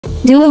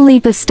Dua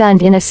Lipa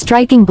stunned in a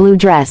striking blue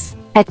dress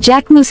at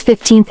Jacquemus'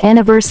 15th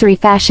anniversary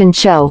fashion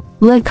show,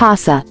 La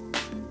Casa.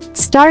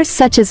 Stars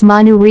such as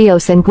Manu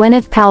Rios and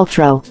Gwyneth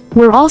Paltrow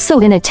were also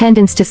in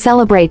attendance to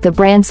celebrate the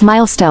brand's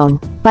milestone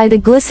by the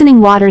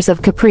glistening waters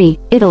of Capri,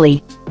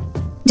 Italy.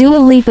 Dua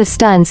Lipa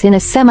stuns in a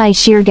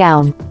semi-sheer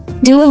gown.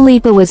 Dua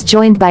Lipa was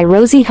joined by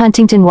Rosie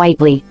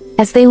Huntington-Whiteley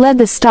as they led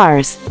the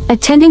stars,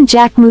 attending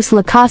Jacquemus'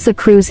 La Casa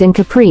cruise in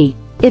Capri,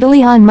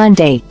 Italy on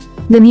Monday.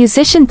 The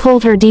musician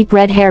pulled her deep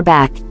red hair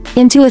back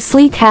into a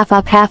sleek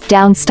half-up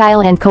half-down style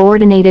and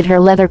coordinated her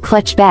leather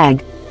clutch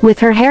bag with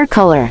her hair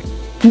color.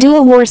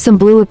 Dua wore some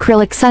blue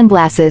acrylic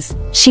sunglasses.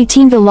 She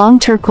teamed the long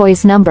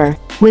turquoise number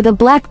with a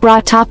black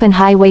bra top and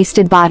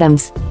high-waisted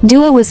bottoms.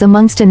 Dua was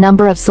amongst a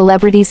number of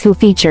celebrities who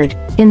featured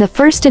in the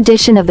first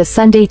edition of the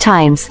Sunday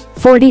Times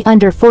 40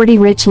 Under 40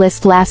 Rich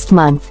list last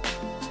month.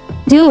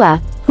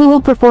 Dua, who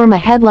will perform a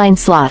headline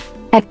slot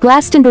at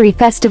Glastonbury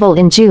Festival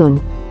in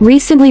June,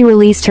 recently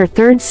released her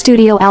third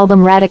studio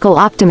album Radical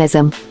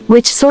Optimism,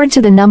 which soared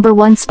to the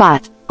 #1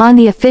 spot on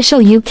the official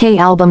UK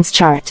albums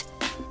chart.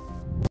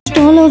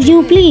 All of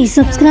you, please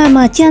subscribe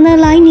my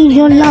channel. I need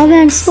your love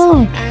and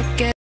support.